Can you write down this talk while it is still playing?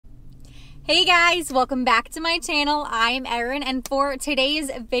Hey guys, welcome back to my channel. I am Erin, and for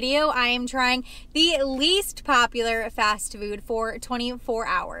today's video I am trying the least popular fast food for 24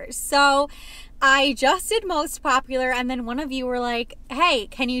 hours. So I just did most popular, and then one of you were like, hey,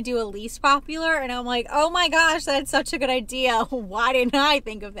 can you do a least popular? And I'm like, oh my gosh, that's such a good idea. Why didn't I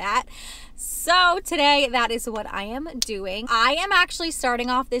think of that? So today that is what I am doing. I am actually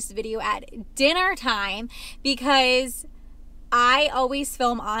starting off this video at dinner time because I always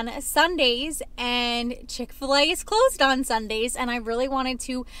film on Sundays and Chick-fil-A is closed on Sundays, and I really wanted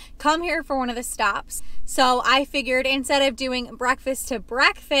to come here for one of the stops. So I figured instead of doing breakfast to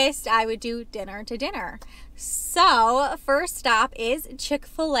breakfast, I would do dinner to dinner. So first stop is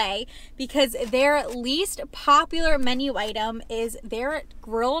Chick-fil-A because their least popular menu item is their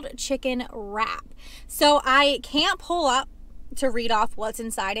grilled chicken wrap. So I can't pull up to read off what's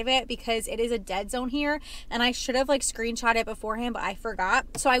inside of it because it is a dead zone here, and I should have screenshot it beforehand, but I forgot.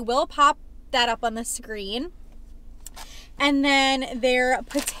 So I will pop that up on the screen. And then their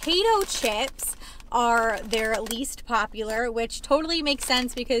potato chips are their least popular, which totally makes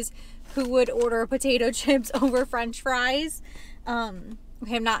sense because who would order potato chips over French fries?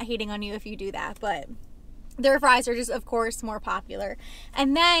 Okay, I'm not hating on you if you do that, but their fries are just, of course, more popular.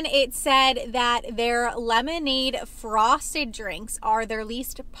 And then it said that their lemonade frosted drinks are their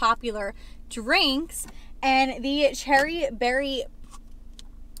least popular drinks. And the cherry berry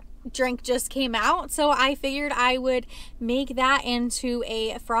drink just came out, so I figured I would make that into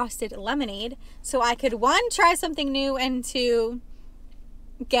a frosted lemonade so I could, one, try something new, and two,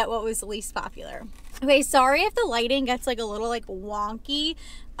 get what was the least popular. Okay, sorry if the lighting gets a little wonky.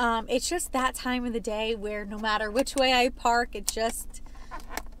 It's just that time of the day where no matter which way I park, it just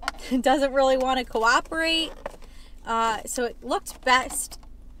doesn't really want to cooperate. So it looked best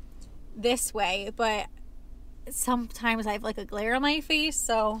this way, but sometimes I have a glare on my face,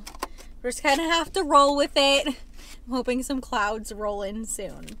 so we're just kind of have to roll with it. I'm hoping some clouds roll in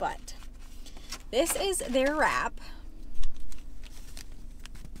soon, but this is their wrap.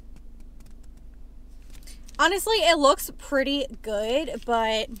 Honestly, it looks pretty good,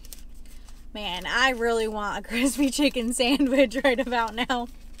 but man, I really want a crispy chicken sandwich right about now.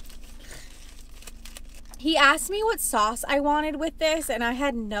 He asked me what sauce I wanted with this, and I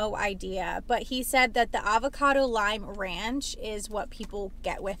had no idea, but he said that the avocado lime ranch is what people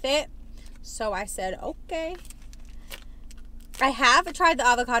get with it. So I said, okay. I have tried the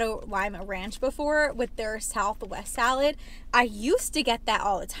avocado lime ranch before with their Southwest salad. I used to get that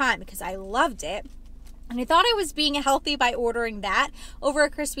all the time because I loved it. And I thought I was being healthy by ordering that over a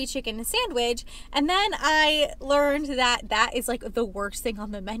crispy chicken sandwich. And then I learned that that is the worst thing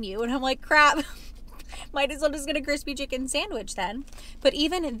on the menu. And I'm like, crap, might as well just get a crispy chicken sandwich then. But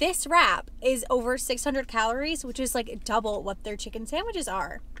even this wrap is over 600 calories, which is double what their chicken sandwiches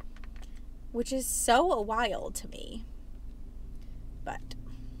are. Which is so wild to me. But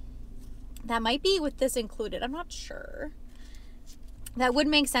that might be with this included. I'm not sure. That would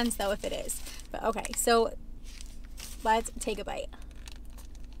make sense though if it is. But okay, so let's take a bite.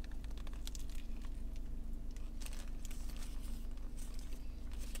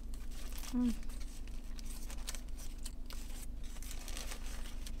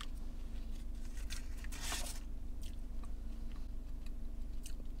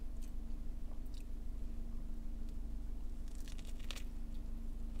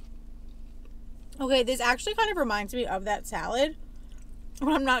 Okay, this actually kind of reminds me of that salad.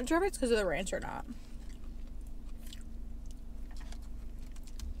 Well, I'm not sure if it's because of the ranch or not.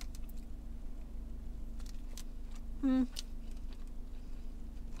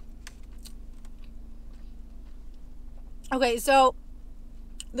 Okay, so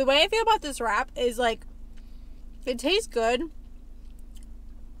the way I feel about this wrap is it tastes good,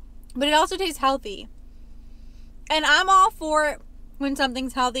 but it also tastes healthy. And I'm all for when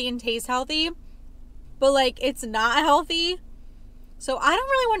something's healthy and tastes healthy, but it's not healthy. So I don't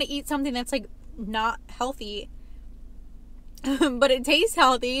really want to eat something that's not healthy, but it tastes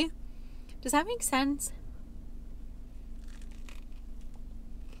healthy. Does that make sense?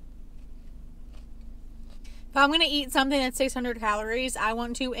 If I'm going to eat something that's 600 calories, I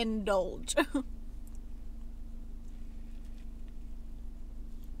want to indulge.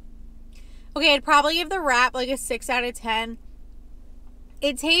 Okay, I'd probably give the wrap a 6 out of 10.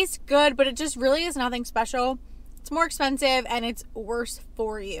 It tastes good, but it just really is nothing special. It's more expensive and it's worse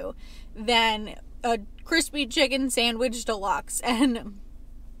for you than a crispy chicken sandwich deluxe. And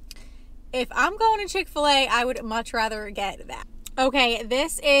if I'm going to Chick-fil-A, I would much rather get that. Okay,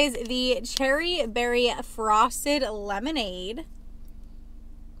 this is the cherry berry frosted lemonade.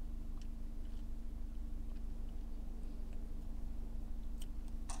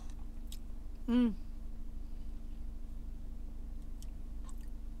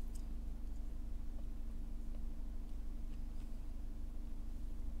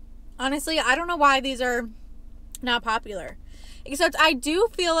 Honestly, I don't know why these are not popular. Except I do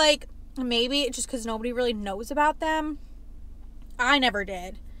feel like maybe just because nobody really knows about them. I never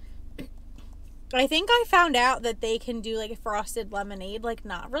did. I think I found out that they can do like a frosted lemonade like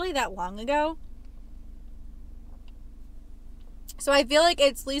not really that long ago. So I feel like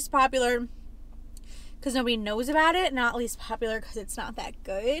it's least popular because nobody knows about it, not least popular because it's not that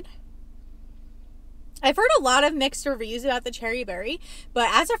good. I've heard a lot of mixed reviews about the cherry berry, but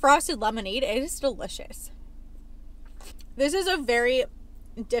as a frosted lemonade, it is delicious. This is a very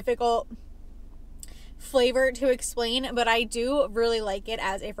difficult flavor to explain, but I do really like it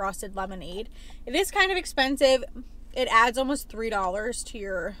as a frosted lemonade. It is kind of expensive. It adds almost $3 to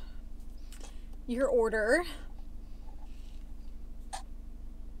your order.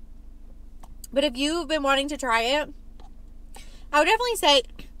 But if you've been wanting to try it, I would definitely say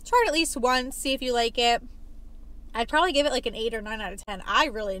try it at least once, see if you like it. I'd probably give it like an 8 or 9 out of 10. I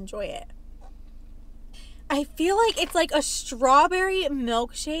really enjoy it. I feel like it's like a strawberry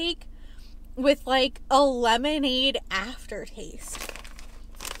milkshake with like a lemonade aftertaste.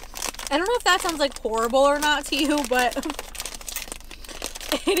 I don't know if that sounds like horrible or not to you, but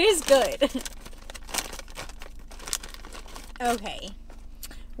it is good. Okay.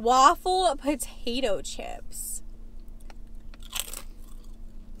 Waffle potato chips.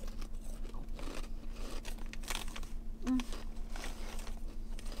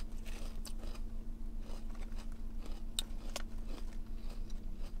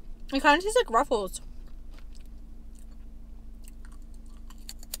 It kind of tastes like Ruffles.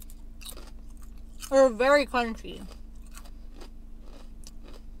 They're very crunchy.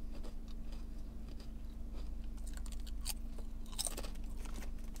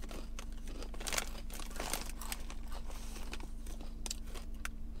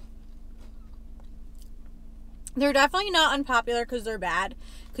 They're definitely not unpopular because they're bad,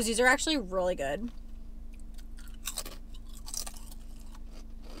 because these are actually really good.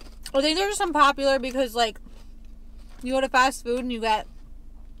 I think they're just unpopular because, like, you go to fast food and you get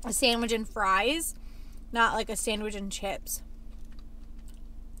a sandwich and fries, not like a sandwich and chips.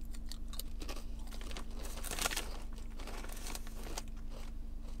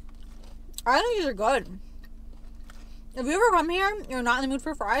 I think these are good. If you ever come here and you're not in the mood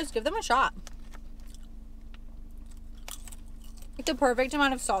for fries, give them a shot. It's the perfect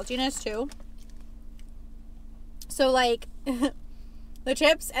amount of saltiness too. So like the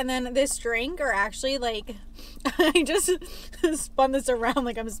chips and then this drink are actually like, I just spun this around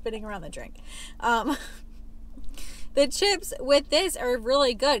like I'm spinning around the drink. The chips with this are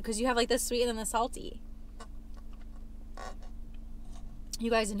really good because you have like the sweet and then the salty.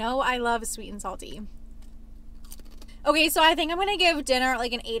 You guys know I love sweet and salty. Okay, so I think I'm gonna give dinner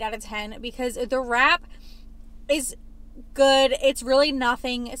like an 8 out of 10 because the wrap is good. It's really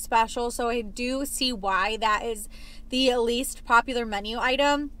nothing special, so I do see why that is the least popular menu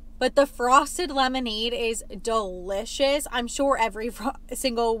item. But the frosted lemonade is delicious. I'm sure every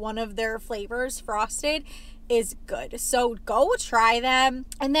single one of their flavors frosted is good, so go try them.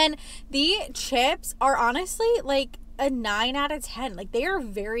 And then the chips are honestly like a 9 out of 10. Like, they are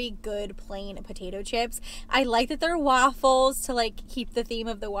very good plain potato chips. I like that they're waffles to like keep the theme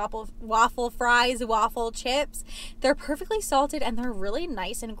of the waffle fries, waffle chips. They're perfectly salted and they're really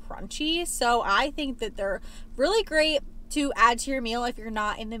nice and crunchy. So I think that they're really great to add to your meal if you're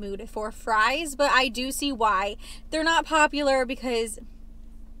not in the mood for fries. But I do see why they're not popular, because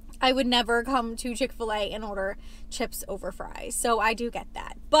I would never come to Chick-fil-A and order chips over fries. So I do get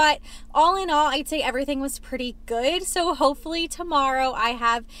that. But all in all, I'd say everything was pretty good. So hopefully tomorrow I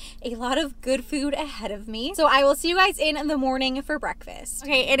have a lot of good food ahead of me. So I will see you guys in the morning for breakfast.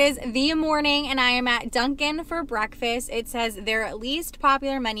 Okay, it is the morning and I am at Dunkin' for breakfast. It says their least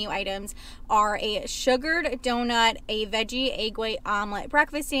popular menu items are a sugared donut, a veggie egg white omelet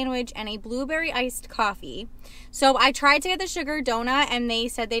breakfast sandwich, and a blueberry iced coffee. So I tried to get the sugar donut and they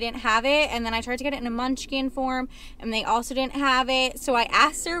said they didn't have it, and then I tried to get it in a munchkin form and they also didn't have it. So I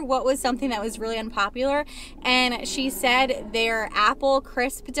asked her what was something that was really unpopular, and she said their apple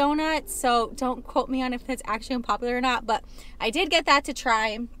crisp donuts. So don't quote me on if that's actually unpopular or not, but I did get that to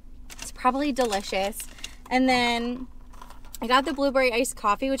try. It's probably delicious. And then I got the blueberry iced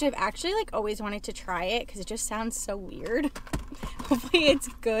coffee, which I've actually like always wanted to try it because it just sounds so weird. Hopefully it's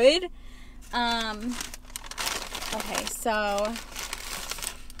good. Okay, so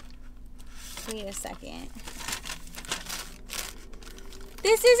wait a second.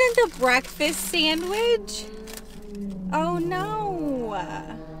 This isn't the breakfast sandwich. Oh no.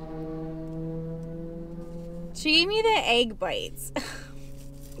 She gave me the egg bites.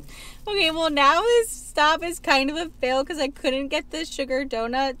 Okay, well now this stop is kind of a fail because I couldn't get the sugar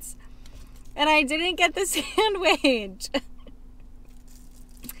donuts and I didn't get the sandwich.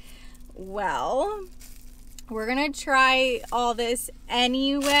 Well, we're gonna try all this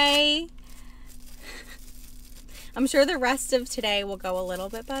anyway. I'm sure the rest of today will go a little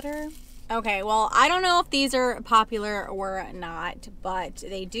bit better. Okay, well, I don't know if these are popular or not, but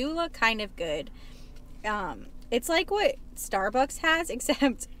they do look kind of good. It's like what Starbucks has,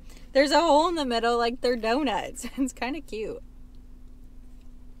 except there's a hole in the middle like they're donuts. It's kind of cute.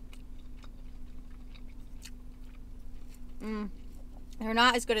 They're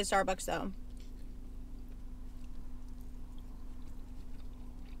not as good as Starbucks though.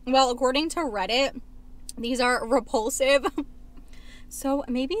 Well, according to Reddit, these are repulsive. So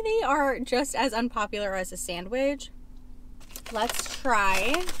maybe they are just as unpopular as a sandwich. Let's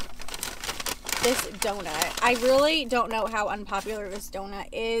try this donut. I really don't know how unpopular this donut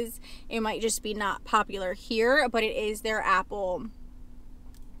is. It might just be not popular here, but it is their apple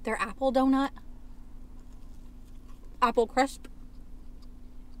donut. Apple crisp.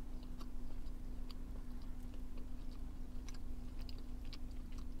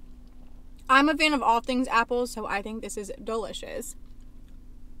 I'm a fan of all things apple, so I think this is delicious.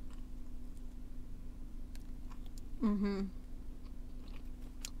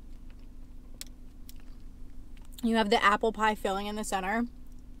 You have the apple pie filling in the center.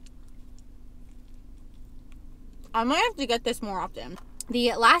 I might have to get this more often.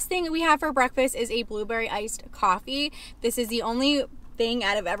 The last thing we have for breakfast is a blueberry iced coffee. This is the only thing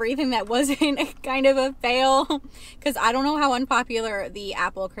out of everything that wasn't kind of a fail because I don't know how unpopular the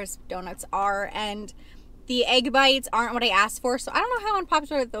apple crisp donuts are, and the egg bites aren't what I asked for, so I don't know how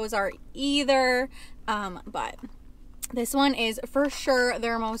unpopular those are either. But this one is for sure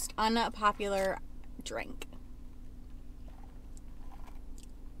their most unpopular drink.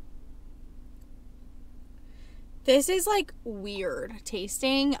 This is like weird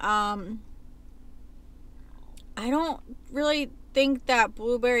tasting. I don't really think that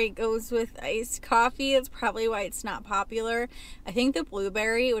blueberry goes with iced coffee. That's probably why it's not popular. I think the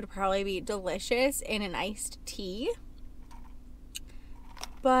blueberry would probably be delicious in an iced tea.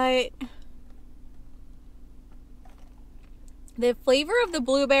 But the flavor of the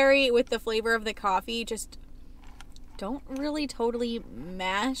blueberry with the flavor of the coffee just don't really totally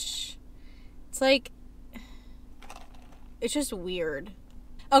mesh. It's like, it's just weird.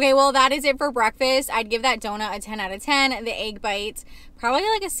 Okay, well, that is it for breakfast. I'd give that donut a 10 out of 10. The egg bites, probably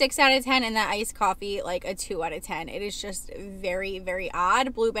like a 6 out of 10. And that iced coffee, like a 2 out of 10. It is just very, very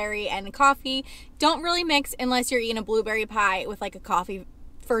odd. Blueberry and coffee don't really mix unless you're eating a blueberry pie with like a coffee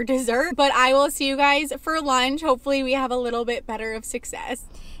for dessert. But I will see you guys for lunch. Hopefully we have a little bit better of success.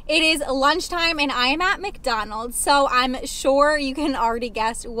 It is lunchtime and I am at McDonald's, so I'm sure you can already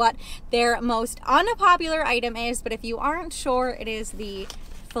guess what their most unpopular item is, but if you aren't sure, it is the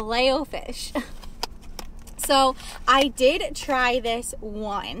Filet-O-Fish. So I did try this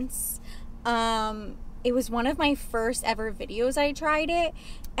once. It was one of my first ever videos I tried it,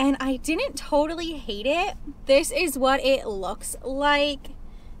 and I didn't totally hate it. This is what it looks like.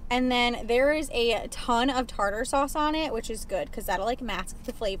 And then there is a ton of tartar sauce on it, which is good because that'll like mask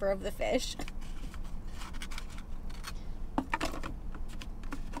the flavor of the fish.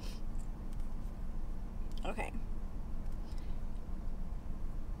 Okay.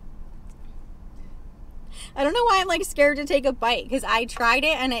 I don't know why I'm like scared to take a bite because I tried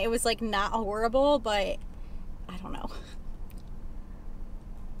it and it was like not horrible, but I don't know.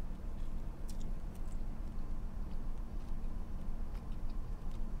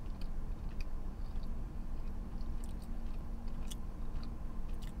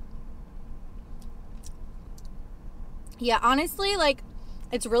 Yeah, honestly, like,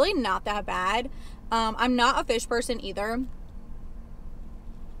 it's really not that bad. I'm not a fish person either.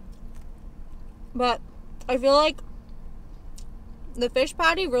 But I feel like the fish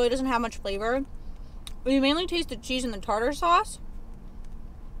patty really doesn't have much flavor. You mainly taste the cheese and the tartar sauce.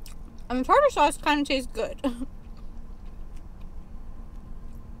 And the tartar sauce kind of tastes good.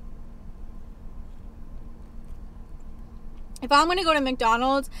 If I'm gonna go to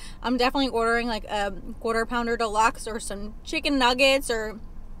McDonald's, I'm definitely ordering like a quarter pounder deluxe or some chicken nuggets or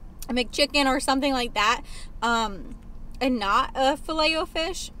a McChicken or something like that, and not a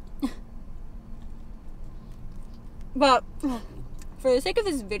Filet-O-Fish. But for the sake of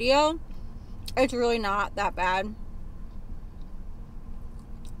this video, it's really not that bad.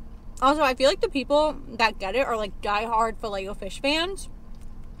 Also, I feel like the people that get it are like die-hard Filet-O-Fish fans.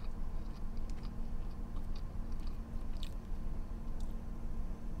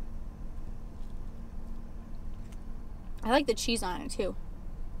 I like the cheese on it too.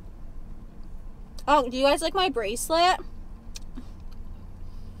 Oh, do you guys like my bracelet?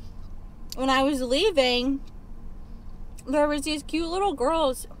 When I was leaving, there was these cute little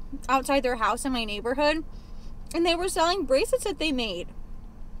girls outside their house in my neighborhood, and they were selling bracelets that they made.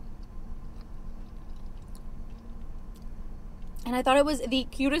 And I thought it was the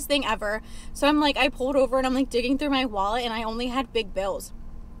cutest thing ever. So I'm like, I pulled over and I'm like digging through my wallet, and I only had big bills.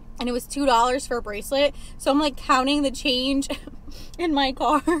 And it was $2 for a bracelet. So I'm like counting the change in my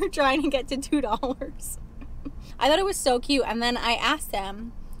car trying to get to $2. I thought it was so cute. And then I asked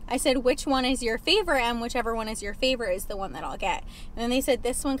them, I said, which one is your favorite? And whichever one is your favorite is the one that I'll get. And then they said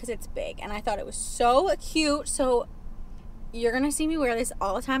this one because it's big. And I thought it was so cute. So you're going to see me wear this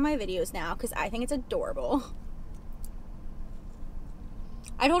all the time in my videos now because I think it's adorable.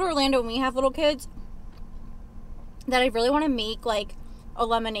 I told Orlando when we have little kids that I really want to make like a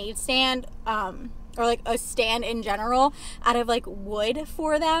lemonade stand or like a stand in general out of like wood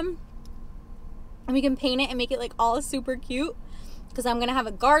for them, and we can paint it and make it like all super cute because I'm gonna have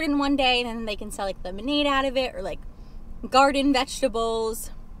a garden one day, and then they can sell like lemonade out of it, or like garden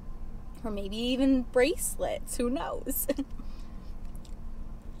vegetables, or maybe even bracelets, who knows.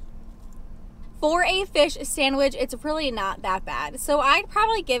 For a fish sandwich, it's really not that bad. So I'd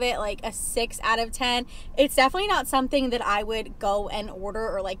probably give it like a 6 out of 10. It's definitely not something that I would go and order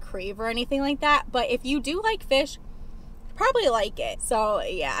or like crave or anything like that. But if you do like fish, probably like it. So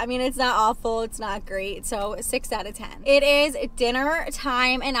yeah, I mean, it's not awful, it's not great. So 6 out of 10. It is dinner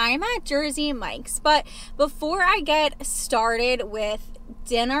time and I'm at Jersey Mike's. But before I get started with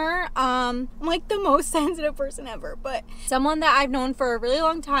dinner, I'm like the most sensitive person ever, but someone that I've known for a really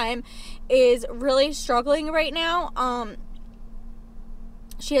long time is really struggling right now.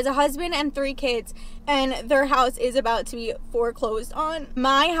 She has a husband and 3 kids, and their house is about to be foreclosed on.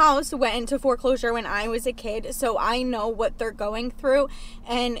 My house went into foreclosure when I was a kid, so I know what they're going through,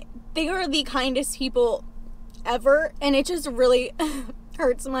 and they are the kindest people ever, and it just really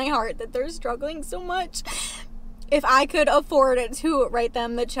hurts my heart that they're struggling so much. If I could afford it to write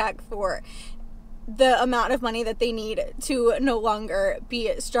them the check for the amount of money that they need to no longer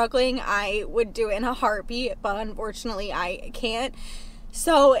be struggling, I would do it in a heartbeat, but unfortunately I can't.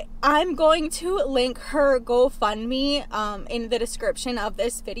 So I'm going to link her GoFundMe in the description of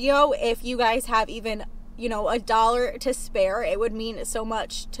this video. If you guys have even, you know, $1 to spare, it would mean so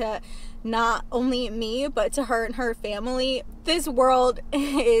much to not only me, but to her and her family. This world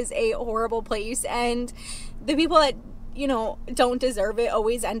is a horrible place, and the people that, you know, don't deserve it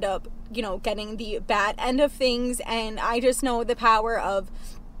always end up, you know, getting the bad end of things. And I just know the power of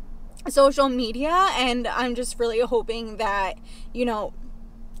social media, and I'm just really hoping that, you know,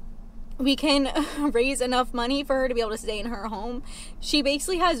 we can raise enough money for her to be able to stay in her home. She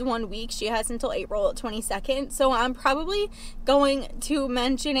basically has 1 week. She has until April 22nd. So I'm probably going to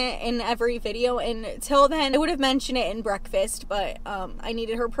mention it in every video. And until then, I would have mentioned it in breakfast, but I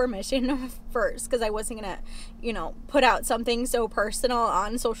needed her permission first because I wasn't going to, you know, put out something so personal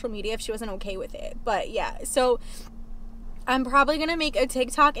on social media if she wasn't okay with it. But yeah, so I'm probably going to make a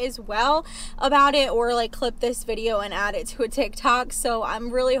TikTok as well about it, or like clip this video and add it to a TikTok. So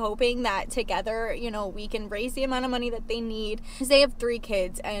I'm really hoping that together, you know, we can raise the amount of money that they need. They have 3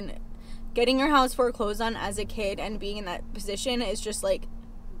 kids, and getting your house foreclosed on as a kid and being in that position is just like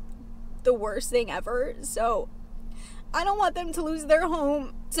the worst thing ever. So I don't want them to lose their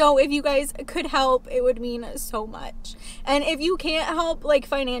home. So if you guys could help, it would mean so much. And if you can't help, like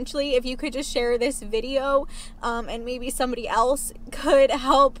financially, if you could just share this video, and maybe somebody else could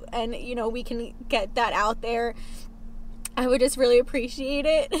help, and you know, we can get that out there, I would just really appreciate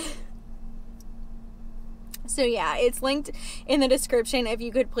it. So yeah, it's linked in the description. If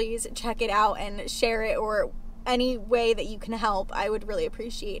you could please check it out and share it, or any way that you can help, I would really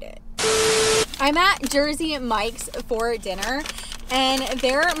appreciate it. I'm at Jersey Mike's for dinner, and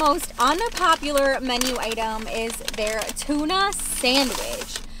their most unpopular menu item is their tuna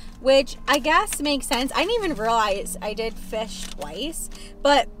sandwich, which I guess makes sense. I didn't even realize I did fish twice,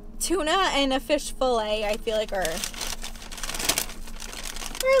 but tuna and a fish fillet I feel like they're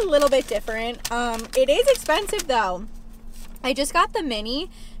a little bit different. It is expensive though. I just got the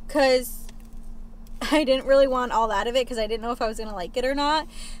mini because I didn't really want all that of it because I didn't know if I was gonna like it or not.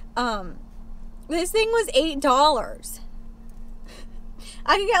 This thing was $8.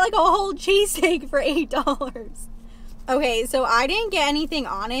 I could get like a whole cheesesteak for $8. Okay, so I didn't get anything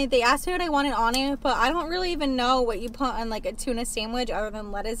on it. They asked me what I wanted on it, but I don't really even know what you put on like a tuna sandwich other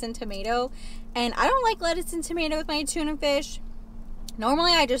than lettuce and tomato. And I don't like lettuce and tomato with my tuna fish.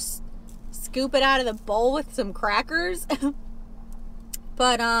 Normally I just scoop it out of the bowl with some crackers.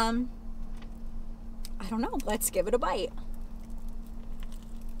 But I don't know. Let's give it a bite.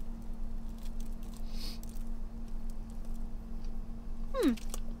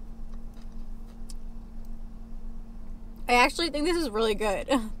 I actually think this is really good.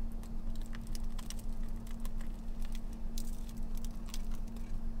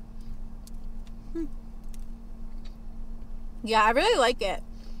 Yeah, I really like it.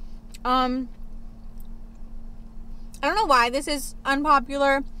 I don't know why this is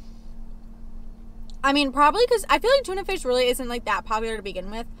unpopular. I mean, probably because I feel like tuna fish really isn't like that popular to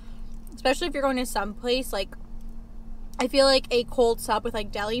begin with. Especially if you're going to some place, like, I feel like a cold sub with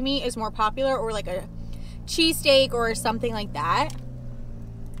like deli meat is more popular, or like a cheesesteak or something like that.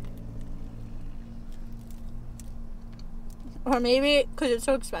 Or maybe because it's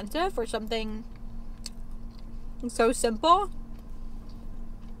so expensive or something so simple.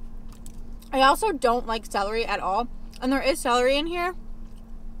 I also don't like celery at all. And there is celery in here,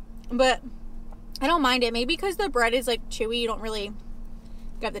 but I don't mind it. Maybe because the bread is like chewy, you don't really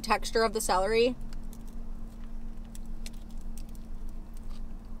get the texture of the celery.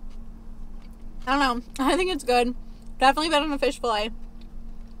 I don't know. I think it's good. Definitely better than a fish fillet.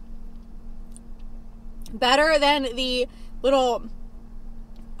 Better than the little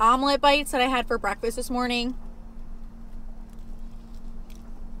omelet bites that I had for breakfast this morning.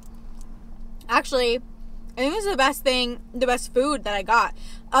 Actually, I think this is the best food that I got.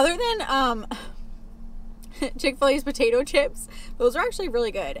 Other than Chick-fil-A's potato chips. Those are actually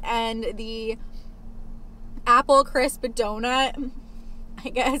really good. And the apple crisp donut, I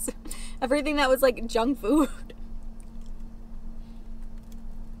guess. Everything that was like junk food.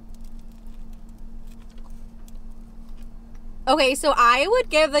 Okay, so I would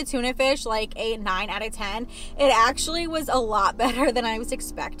give the tuna fish like a 9 out of 10. It actually was a lot better than I was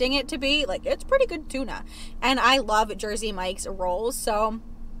expecting it to be. Like, it's pretty good tuna. And I love Jersey Mike's rolls, so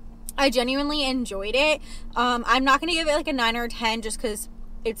I genuinely enjoyed it. I'm not going to give it like a 9 or a 10 just because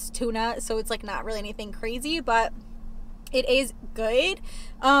it's tuna, so it's like not really anything crazy, but it is good.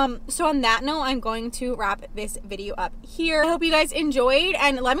 So on that note, I'm going to wrap this video up here. I hope you guys enjoyed,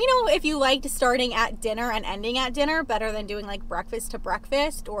 and let me know if you liked starting at dinner and ending at dinner better than doing like breakfast to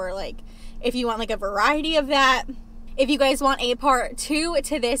breakfast, or like if you want like a variety of that. If you guys want a part 2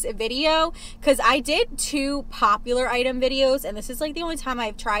 to this video, because I did 2 popular item videos, and this is like the only time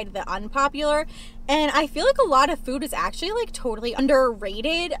I've tried the unpopular, and I feel like a lot of food is actually like totally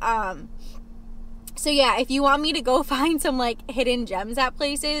underrated. So yeah, if you want me to go find some like hidden gems at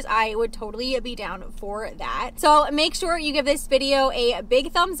places, I would totally be down for that. So make sure you give this video a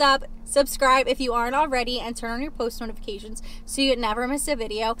big thumbs up, subscribe if you aren't already, and turn on your post notifications so you never miss a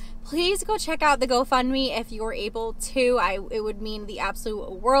video. Please go check out the GoFundMe if you're able to. It would mean the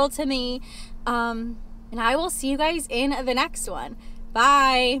absolute world to me. And I will see you guys in the next one.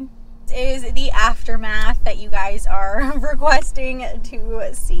 Bye. Is the aftermath that you guys are requesting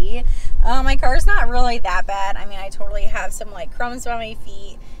to see. My car's not really that bad. I mean, I totally have some like crumbs on my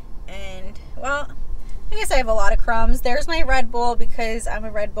feet, and well, I guess I have a lot of crumbs. There's my Red Bull because I'm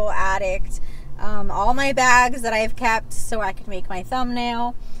a Red Bull addict. All my bags that I've kept so I could make my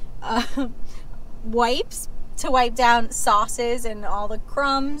thumbnail. Wipes to wipe down sauces and all the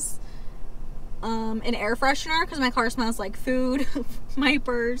crumbs. An air freshener because my car smells like food. My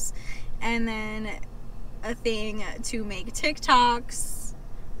purse. And then a thing to make TikToks.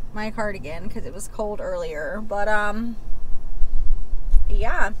 My cardigan because it was cold earlier. But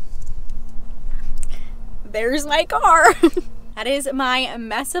yeah, there's my car. That is my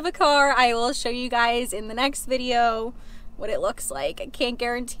mess of a car. I will show you guys in the next video what it looks like. I can't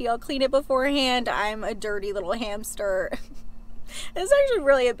guarantee I'll clean it beforehand. I'm a dirty little hamster. It's actually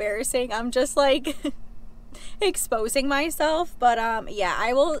really embarrassing. I'm just like exposing myself, but yeah,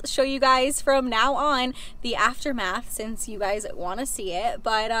 I will show you guys from now on the aftermath since you guys want to see it.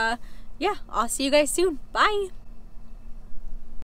 But yeah, I'll see you guys soon. Bye.